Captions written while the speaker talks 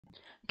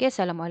Okay,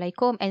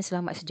 Assalamualaikum and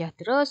selamat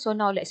sejahtera. So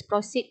now let's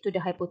proceed to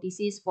the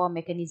hypothesis for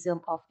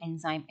mechanism of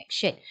enzyme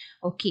action.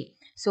 Okay,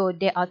 so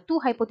there are two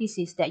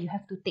hypotheses that you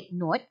have to take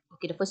note.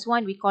 Okay, the first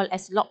one we call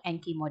as lock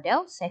and key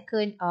model.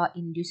 Second,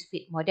 induced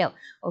fit model.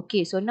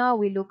 Okay, so now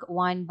we look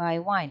one by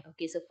one.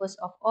 Okay, so first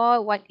of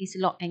all, what is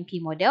lock and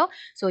key model?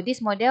 So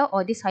this model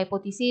or this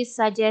hypothesis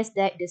suggests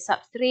that the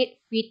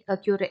substrate fit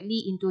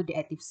accurately into the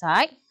active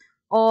site,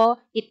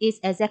 or it is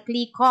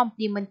exactly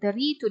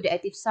complementary to the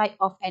active site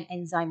of an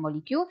enzyme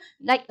molecule,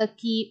 like a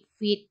key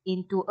fit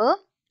into a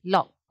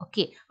lock.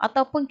 Okey,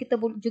 ataupun kita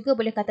juga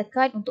boleh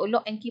katakan untuk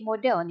lock and key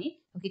model ni,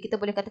 okey, kita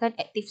boleh katakan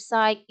active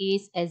site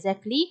is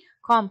exactly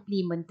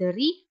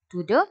complementary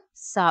to the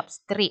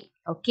substrate.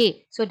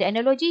 Okey, so the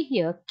analogy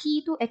here,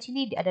 key tu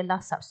actually dia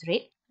adalah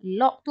substrate,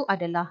 lock tu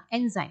adalah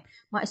enzyme.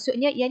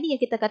 Maksudnya yang ni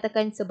yang kita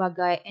katakan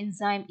sebagai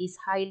enzyme is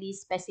highly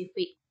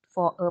specific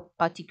for a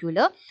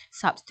particular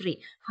substrate.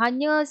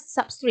 Hanya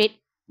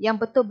substrate yang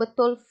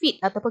betul-betul fit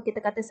ataupun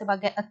kita kata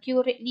sebagai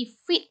accurately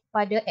fit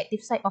pada active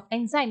site of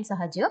enzyme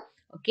sahaja,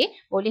 okay,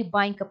 boleh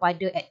bind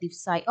kepada active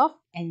site of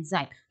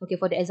enzyme. Okay,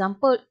 for the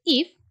example,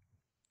 if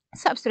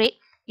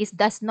substrate is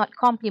does not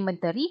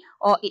complementary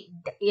or it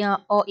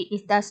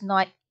does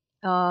not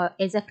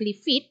exactly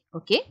fit,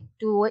 okay,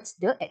 towards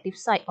the active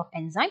site of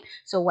enzyme.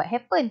 So what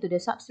happened to the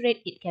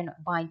substrate? It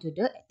cannot bind to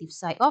the active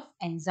site of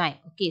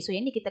enzyme. Okay, so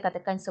yang ni kita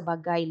katakan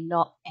sebagai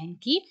lock and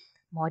key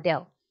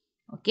model.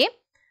 Okay,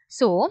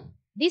 so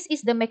this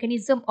is the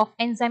mechanism of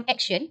enzyme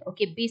action,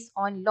 okay, based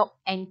on lock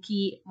and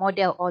key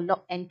model or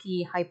lock and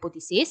key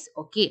hypothesis.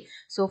 Okay,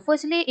 so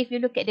firstly, if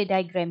you look at the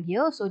diagram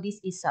here, so this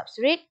is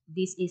substrate,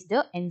 this is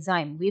the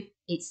enzyme with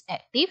its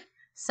active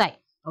site.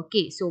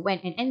 Okay, so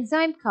when an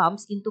enzyme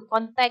comes into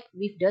contact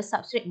with the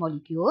substrate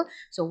molecule,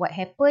 so what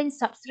happens?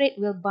 Substrate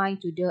will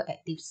bind to the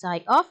active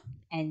site of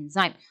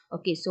enzyme.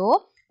 Okay,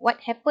 so what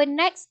happened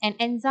next? An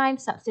enzyme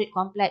substrate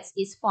complex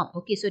is formed.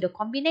 Okay, so the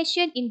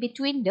combination in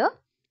between the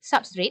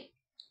substrate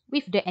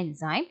with the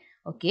enzyme,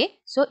 okay,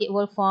 so it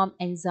will form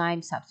enzyme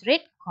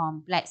substrate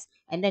complex,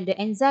 and then the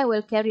enzyme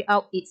will carry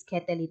out its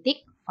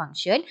catalytic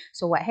function.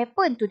 So what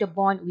happened to the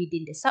bond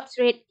within the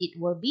substrate? It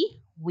will be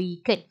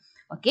weakened.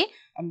 Okay,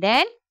 and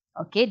then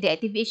okay, the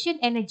activation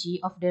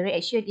energy of the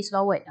reaction is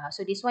lowered.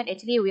 So this one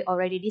actually we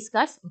already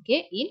discussed,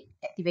 okay, in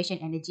activation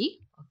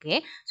energy.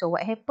 Okay, so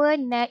what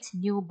happened next?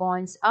 New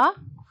bonds are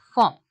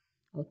formed.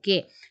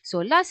 Okay,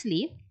 so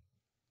lastly,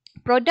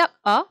 product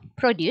are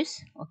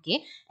produced,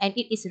 okay, and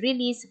it is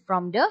released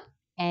from the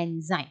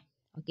enzyme.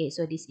 Okay,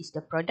 so this is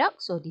the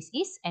product, so this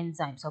is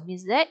enzyme. So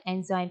means that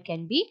enzyme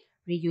can be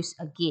reused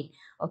again.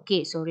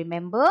 Okay, so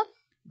remember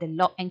the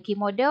lock and key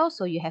model,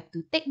 so you have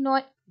to take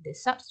note the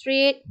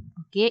substrate,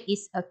 okay,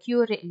 is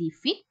accurately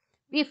fit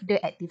with the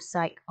active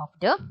site of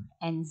the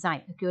enzyme.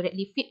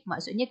 Accurately fit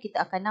maksudnya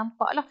kita akan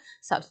nampak lah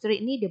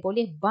substrate ni dia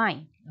boleh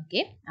bind,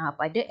 okay,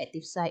 pada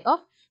active site of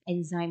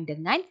enzyme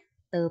dengan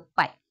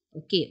tepat.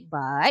 Okay,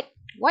 but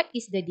what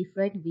is the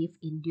difference with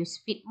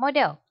induced fit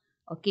model?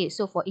 Okay,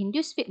 so for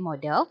induced fit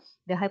model,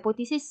 the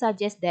hypothesis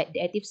suggests that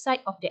the active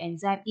site of the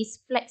enzyme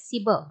is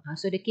flexible.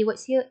 So the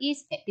keywords here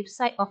is active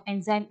site of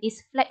enzyme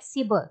is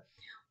flexible,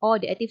 or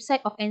the active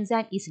site of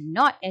enzyme is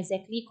not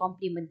exactly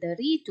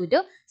complementary to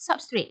the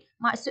substrate.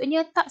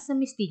 Maksudnya tak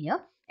semestinya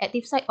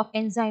active site of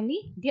enzyme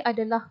ni dia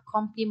adalah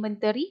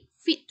complementary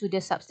fit to the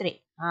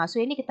substrate. So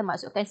ini kita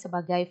maksudkan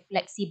sebagai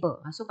flexible.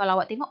 So kalau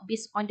awak tengok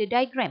based on the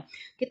diagram,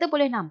 kita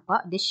boleh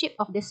nampak the shape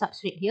of the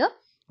substrate here,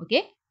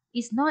 okay,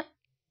 is not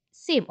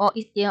same or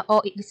it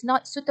is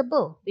not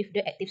suitable with the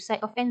active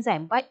site of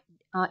enzyme, but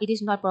it is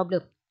not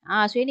problem.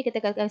 So ini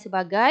kita katakan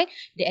sebagai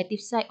the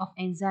active site of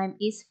enzyme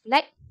is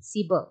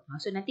flexible.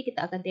 So nanti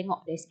kita akan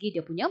tengok dari segi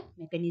dia punya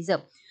mechanism.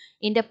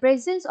 In the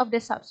presence of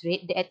the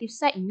substrate, the active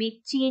site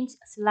may change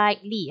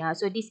slightly.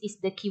 So this is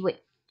the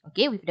keyword.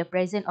 Okay, with the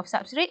presence of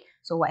substrate,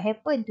 so what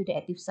happened to the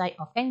active site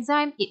of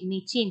enzyme? It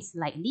may change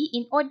slightly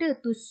in order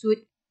to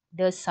suit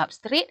the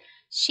substrate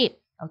shape.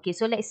 Okay,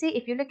 so let's say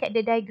if you look at the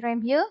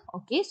diagram here,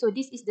 okay, so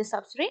this is the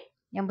substrate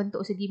yang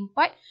bentuk segi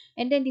empat,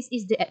 and then this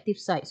is the active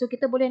site. So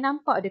kita boleh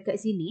nampak dekat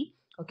sini,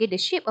 okay,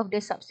 the shape of the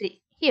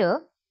substrate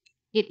here,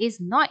 it is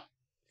not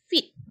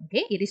fit,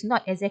 okay, it is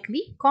not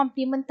exactly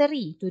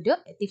complementary to the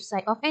active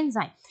site of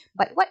enzyme.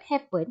 But what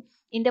happened?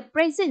 In the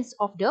presence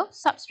of the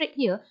substrate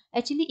here,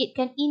 actually it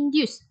can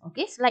induce,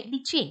 okay,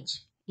 slightly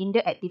change in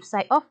the active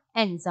site of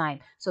enzyme.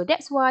 So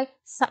that's why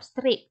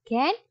substrate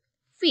can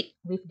fit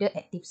with the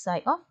active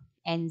site of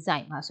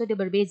enzyme. So dia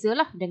berbeza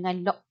lah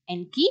dengan lock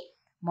and key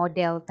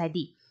model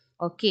tadi.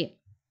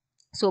 Okay,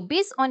 so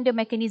based on the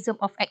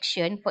mechanism of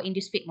action for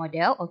induced fit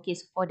model, okay,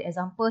 so for the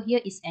example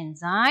here is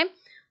enzyme,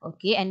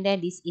 okay, and then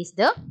this is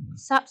the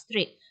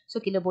substrate. So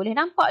kita boleh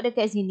nampak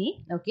dekat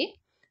sini, okay,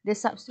 the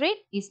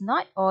substrate is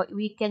not, or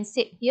we can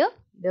say here,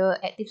 the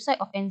active site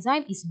of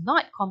enzyme is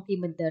not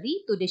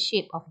complementary to the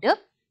shape of the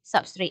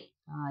substrate.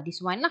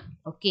 This one lah.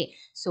 Okay,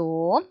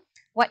 so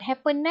What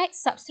happen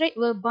next? Substrate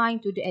will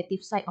bind to the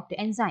active site of the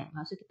enzyme.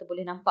 So kita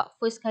boleh nampak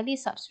first kali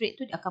substrate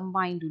tu dia akan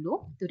bind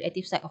dulu to the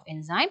active site of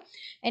enzyme,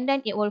 and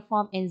then it will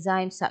form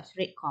enzyme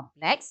substrate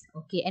complex.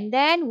 Okay, and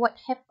then what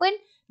happen?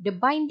 The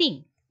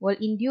binding will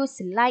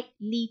induce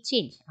slightly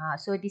change.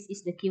 So this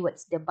is the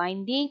keywords. The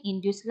binding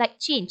induce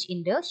slight change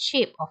in the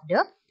shape of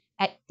the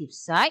active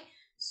site.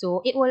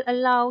 So it will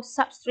allow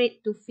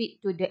substrate to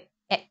fit to the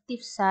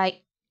active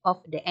site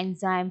of the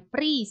enzyme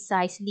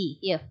precisely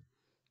here.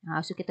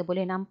 So kita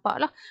boleh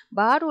nampak lah,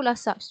 barulah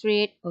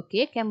substrate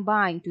can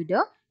bind to the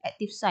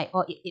active site,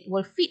 or it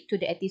will fit to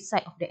the active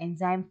site of the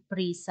enzyme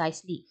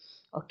precisely.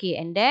 Okay,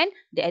 and then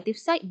the active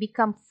site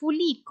become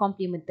fully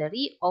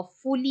complementary or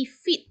fully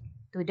fit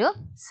to the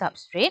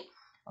substrate.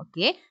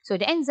 Okay, so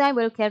the enzyme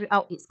will carry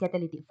out its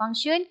catalytic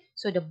function.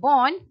 So the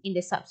bond in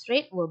the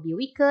substrate will be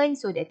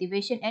weakened. So the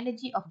activation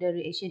energy of the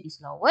reaction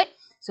is lowered.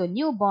 So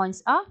new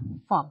bonds are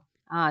formed.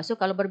 So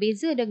kalau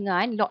berbeza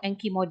dengan lock and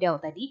key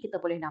model tadi, kita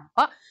boleh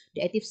nampak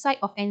the active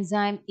site of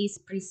enzyme is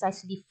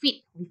precisely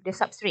fit with the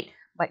substrate.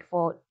 But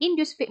for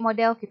induced fit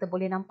model, kita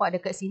boleh nampak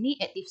dekat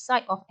sini, active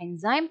site of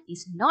enzyme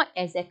is not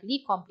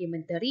exactly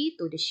complementary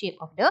to the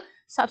shape of the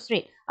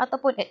substrate.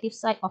 Ataupun active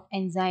site of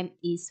enzyme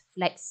is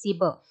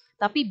flexible.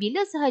 Tapi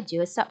bila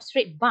sahaja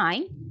substrate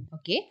bind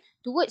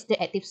towards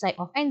the active site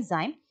of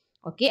enzyme,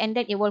 and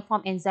then it will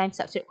form enzyme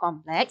substrate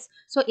complex.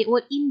 So it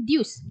will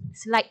induce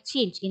slight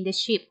change in the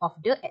shape of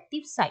the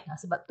active site.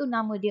 Sebab tu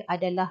nama dia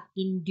adalah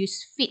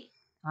induced fit.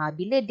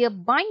 Bila dia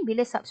bind,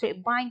 bila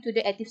substrate bind to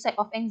the active site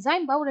of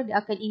enzyme, barulah dia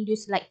akan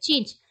induce slight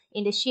change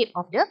in the shape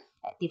of the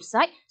active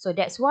site. So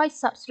that's why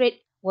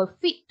substrate will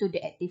fit to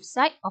the active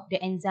site of the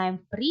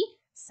enzyme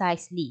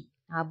precisely.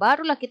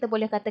 Barulah kita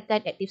boleh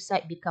katakan active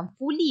site become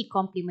fully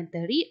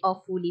complementary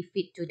or fully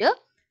fit to the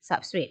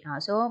substrate.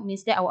 So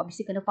means that awak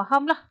mesti kena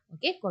faham lah,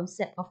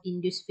 concept of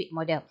induced fit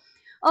model.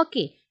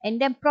 Okay, and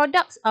then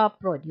products are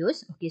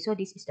produced. Okay, so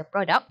this is the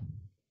product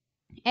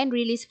and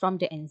released from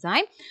the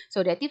enzyme.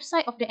 So the active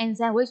site of the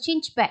enzyme will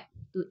change back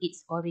to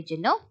its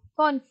original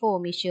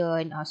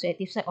conformation. So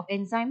active site of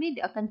enzyme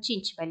ni dia akan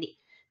change balik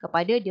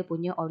kepada dia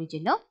punya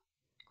original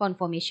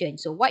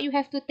conformation. So what you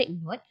have to take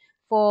note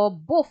for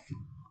both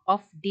of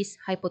this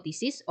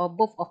hypothesis or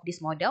both of this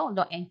model,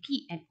 lock and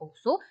key and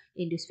also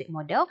induced fit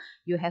model,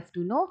 you have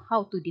to know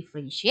how to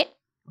differentiate,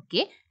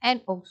 and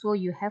also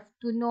you have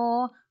to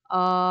know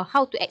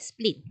how to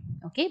explain,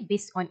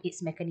 based on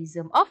its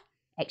mechanism of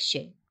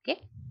action.